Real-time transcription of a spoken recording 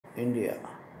India.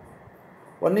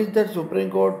 One is that Supreme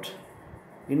Court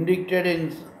indicted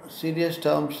in serious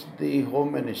terms the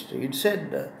Home Ministry. It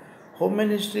said Home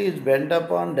Ministry is bent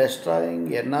upon destroying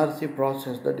NRC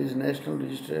process, that is National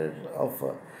Register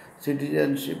of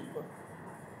Citizenship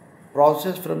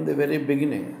process, from the very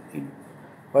beginning.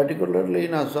 Particularly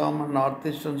in Assam and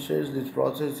northeastern states, this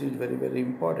process is very, very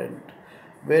important,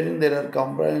 wherein there are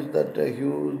complaints that a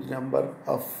huge number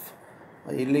of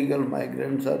illegal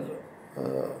migrants are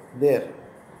there.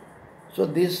 So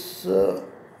this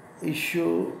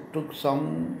issue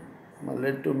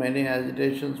led to many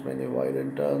agitations, many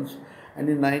violent turns, and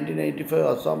in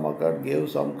 1985 Assam Accord gave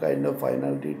some kind of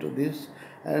finality to this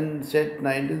and set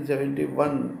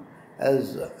 1971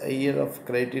 as a year of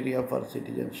criteria for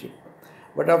citizenship.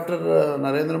 But after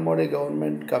Narendra Modi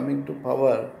government coming to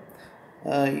power,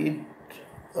 it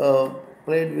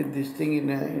played with this thing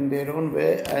in their own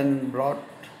way and brought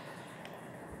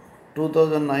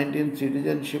 2019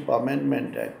 Citizenship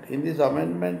Amendment Act. In this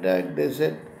Amendment Act, they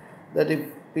said that if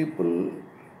people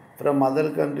from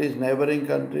other countries, neighboring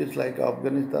countries like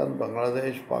Afghanistan,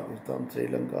 Bangladesh, Pakistan, Sri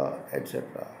Lanka,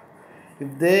 etc.,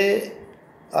 if they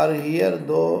are here,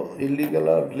 though illegal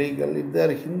or legal, if they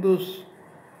are Hindus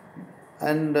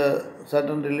and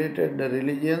certain related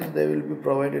religions, they will be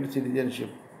provided citizenship.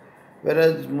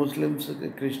 Whereas Muslims,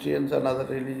 Christians and other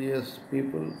religious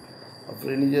people of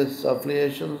religious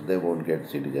affiliations, they won't get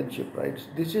citizenship rights.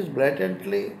 This is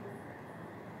blatantly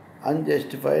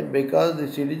unjustified because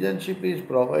the citizenship is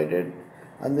provided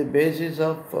on the basis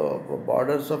of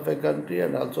borders of a country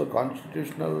and also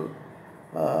constitutional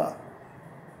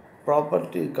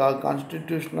property,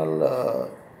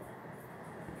 constitutional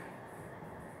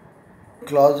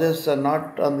clauses are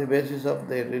not on the basis of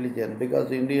their religion,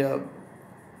 because India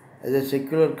as a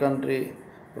secular country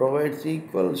provides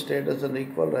equal status and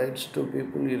equal rights to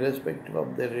people irrespective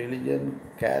of their religion,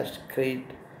 caste, creed,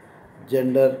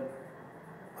 gender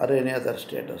or any other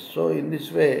status. So in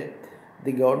this way,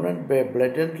 the government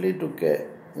blatantly took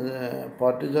a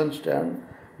partisan stand,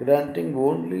 granting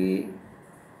only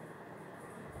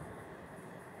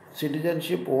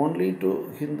citizenship only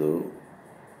to Hindu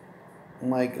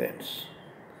migrants.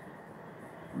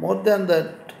 More than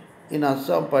that, in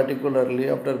Assam particularly,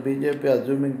 after BJP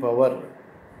assuming power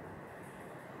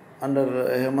under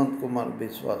Hemant Kumar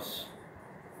Biswas,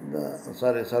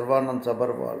 Sarvanand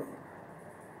Sabharwal,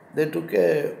 they took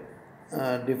a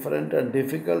different and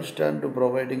difficult stand to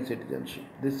providing citizenship.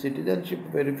 This citizenship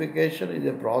verification is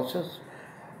a process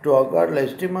to accord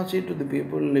legitimacy to the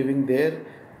people living there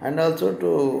and also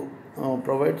to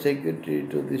provide security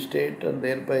to the state and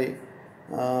thereby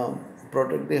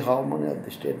protect the harmony of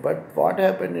the state. But what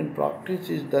happened in practice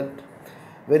is that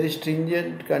very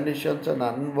stringent conditions and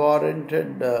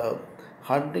unwarranted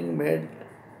hunting made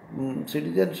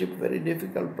citizenship very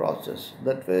difficult process.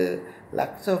 That way,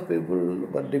 lakhs of people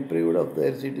were deprived of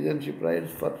their citizenship rights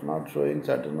for not showing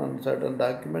certain uncertain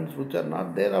documents which are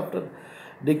not there after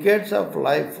decades of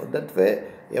life. That way,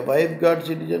 a wife got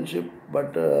citizenship,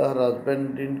 but her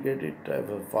husband didn't get it.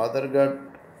 A father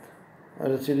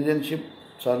got citizenship,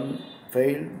 son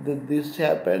failed. This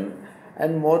happened,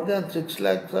 and more than 6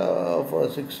 lakhs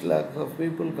of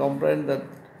people complained that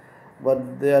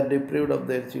but they are deprived of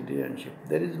their citizenship.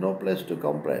 There is no place to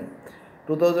complain.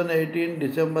 2018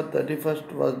 December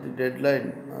 31st was the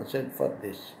deadline set for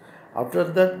this. After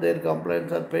that, their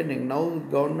complaints are pending. Now the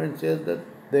government says that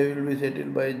they will be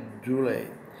settled by July.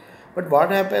 But what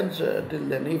happens till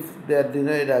then if they are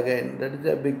denied again? That is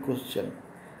a big question.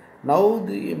 Now,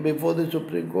 before the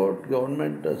Supreme Court,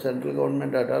 central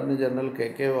government Attorney General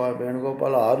K.K.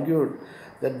 Venugopal argued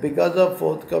that because of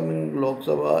forthcoming Lok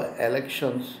Sabha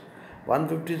elections,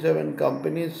 157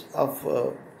 companies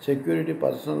of security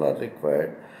personnel are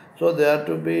required, so they are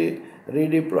to be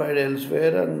redeployed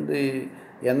elsewhere and the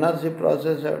NRC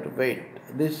process have to wait.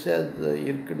 This has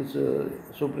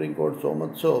irked Supreme Court so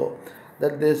much so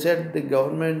that they said the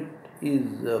government is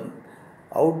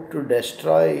out to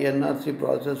destroy NRC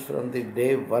process from the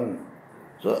day one.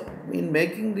 So in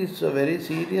making these very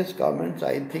serious comments,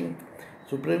 I think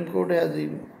Supreme Court has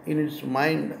in its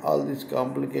mind all these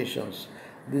complications.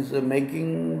 This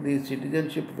making the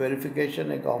citizenship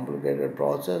verification a complicated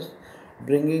process,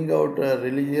 bringing out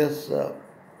religious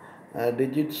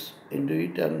digits into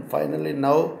it, and finally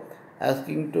now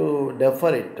asking to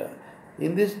defer it.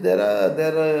 In this, there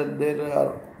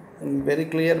are very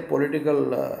clear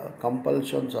political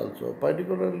compulsions also,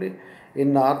 particularly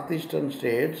in northeastern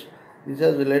states. This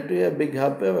has led to a big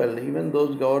upheaval. Even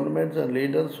those governments and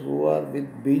leaders who are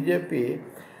with BJP,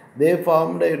 they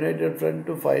formed a united front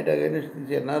to fight against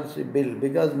this NRC bill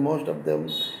because most of them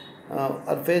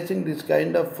are facing this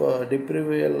kind of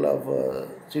deprivation of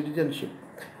citizenship.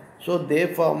 So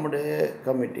they formed a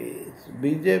committee.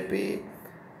 BJP,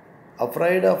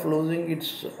 afraid of losing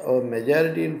its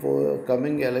majority in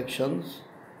coming elections,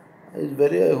 was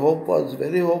very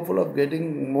hopeful of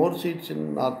getting more seats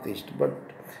in Northeast. But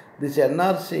this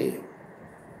NRC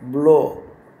blow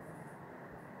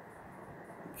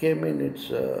came in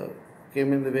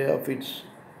came in the way of its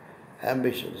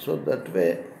ambition. So that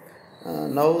way,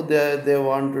 now they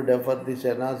want to defer this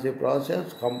NRC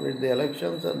process, complete the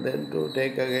elections, and then to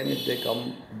take again if they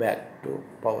come back to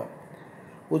power,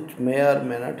 which may or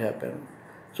may not happen.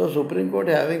 So Supreme Court,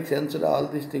 having sensed all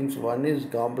these things, one is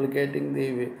complicating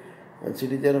the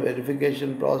citizen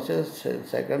verification process.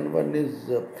 Second one is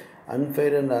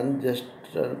unfair and unjust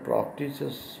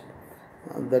practices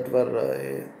that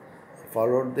were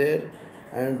followed there.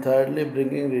 And thirdly,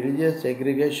 bringing religious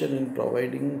segregation in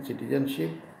providing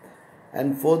citizenship.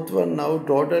 And fourth one, now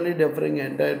totally deferring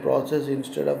entire process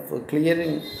instead of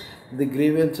clearing the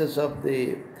grievances of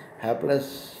the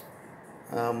hapless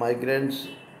migrants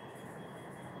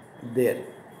there.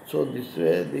 So this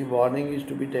way the warning is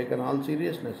to be taken all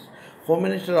seriousness. Home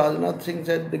Minister Rajnath Singh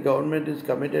said the government is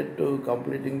committed to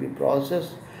completing the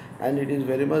process, and it is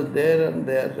very much there, and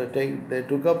they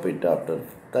took up it after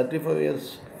 35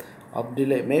 years of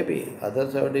delay. Maybe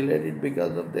others have delayed it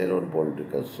because of their own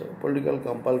political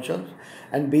compulsions,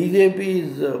 and BJP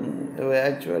is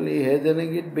actually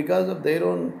hastening it because of their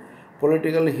own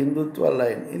political Hindutva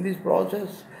line. In this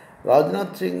process,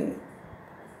 Rajnath Singh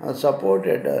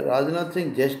Rajnath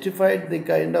Singh justified the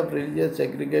kind of religious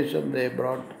segregation they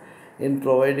brought in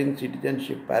providing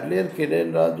citizenship. Earlier,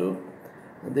 Kiren Raju,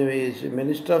 the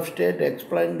Minister of State,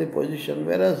 explained the position,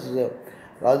 whereas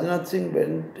Rajnath Singh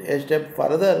went a step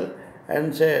further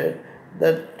and said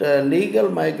that legal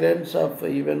migrants of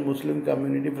even Muslim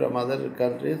community from other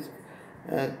countries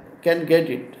can get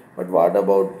it. But what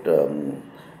about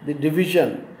the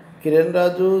division? Kiren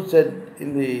Raju said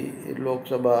in the Lok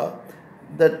Sabha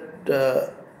that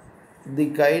the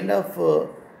kind of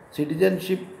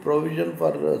citizenship provision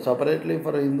for separately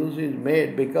for Hindus is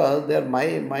made because they are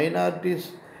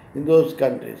minorities in those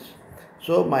countries.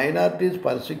 So minorities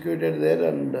persecuted there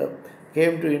and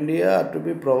came to India are to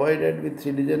be provided with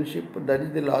citizenship. That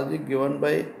is the logic given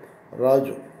by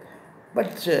Raju.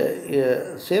 But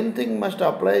same thing must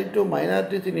apply to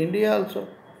minorities in India also.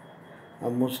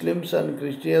 Muslims and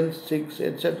Christians, Sikhs,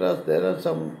 etc. There are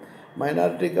some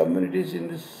minority communities in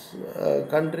this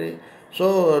country.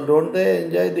 So don't they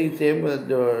enjoy the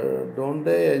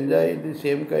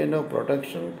same kind of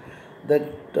protection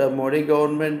that Modi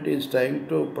government is trying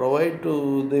to provide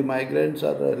to the migrants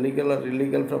or legal or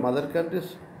illegal from other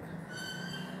countries?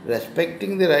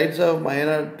 Respecting the rights of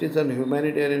minorities and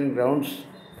humanitarian grounds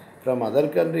from other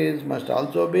countries must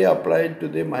also be applied to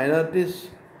the minorities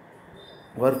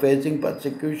who are facing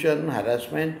persecution,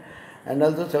 harassment, and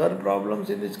also several problems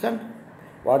in this country.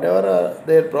 Whatever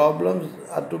their problems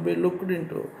are to be looked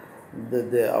into.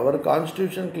 Our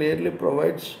constitution clearly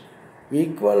provides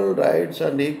equal rights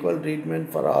and equal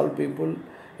treatment for all people,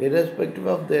 irrespective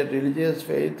of their religious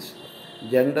faiths,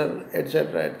 gender,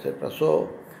 etc. etc. So,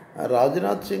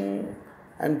 Rajnath Singh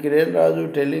and Kiren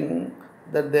Raju telling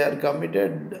that they are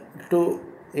committed to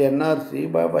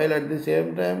NRC, while at the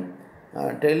same time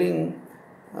telling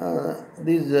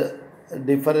these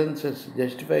differences,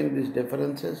 justifying these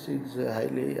differences is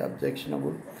highly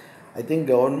objectionable. I think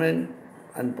government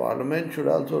and parliament should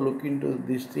also look into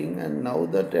this thing, and now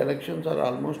that elections are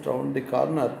almost around the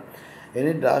corner,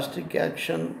 any drastic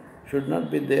action should not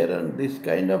be there, and this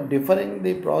kind of deferring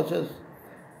the process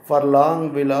for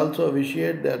long will also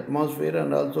vitiate the atmosphere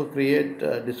and also create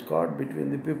discord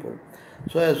between the people.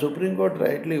 So as Supreme Court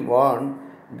rightly warned,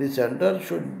 the center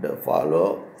should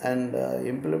follow and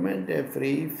implement a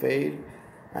free, fair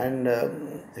and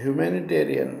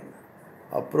humanitarian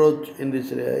approach in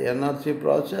this NRC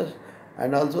process,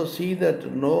 and also see that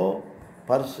no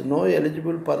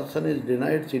eligible person is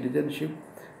denied citizenship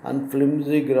on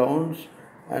flimsy grounds,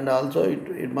 and also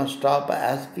it must stop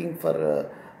asking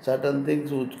for certain things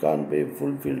which can't be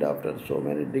fulfilled after so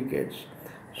many decades.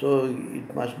 So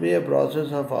it must be a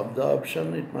process of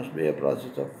absorption, it must be a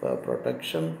process of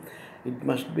protection, it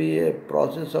must be a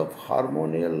process of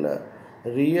harmonial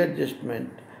readjustment,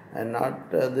 and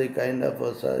not the kind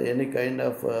of any kind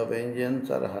of vengeance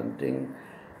or hunting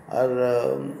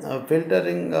or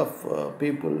filtering of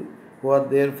people who are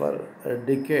there for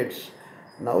decades.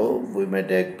 Now we may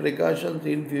take precautions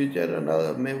in future,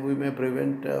 and we may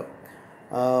prevent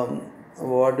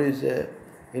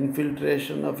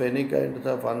infiltration of any kinds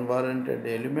of unwarranted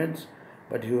elements,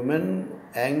 but human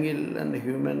angle and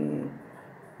human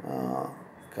uh,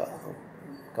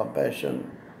 compassion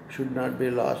should not be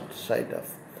lost sight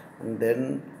of. And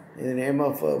then, in the name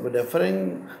of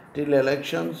deferring till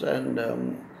elections and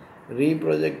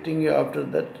reprojecting you after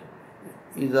that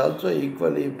is also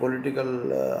equally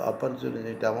political opportunism.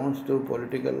 It amounts to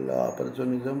political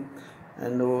opportunism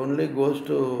and only goes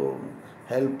to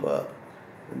help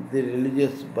the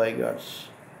religious bigots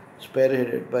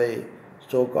spearheaded by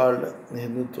so-called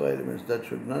Hindutva elements. That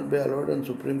should not be allowed, and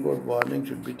Supreme Court warning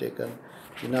should be taken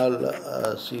in all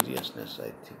seriousness,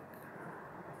 I think.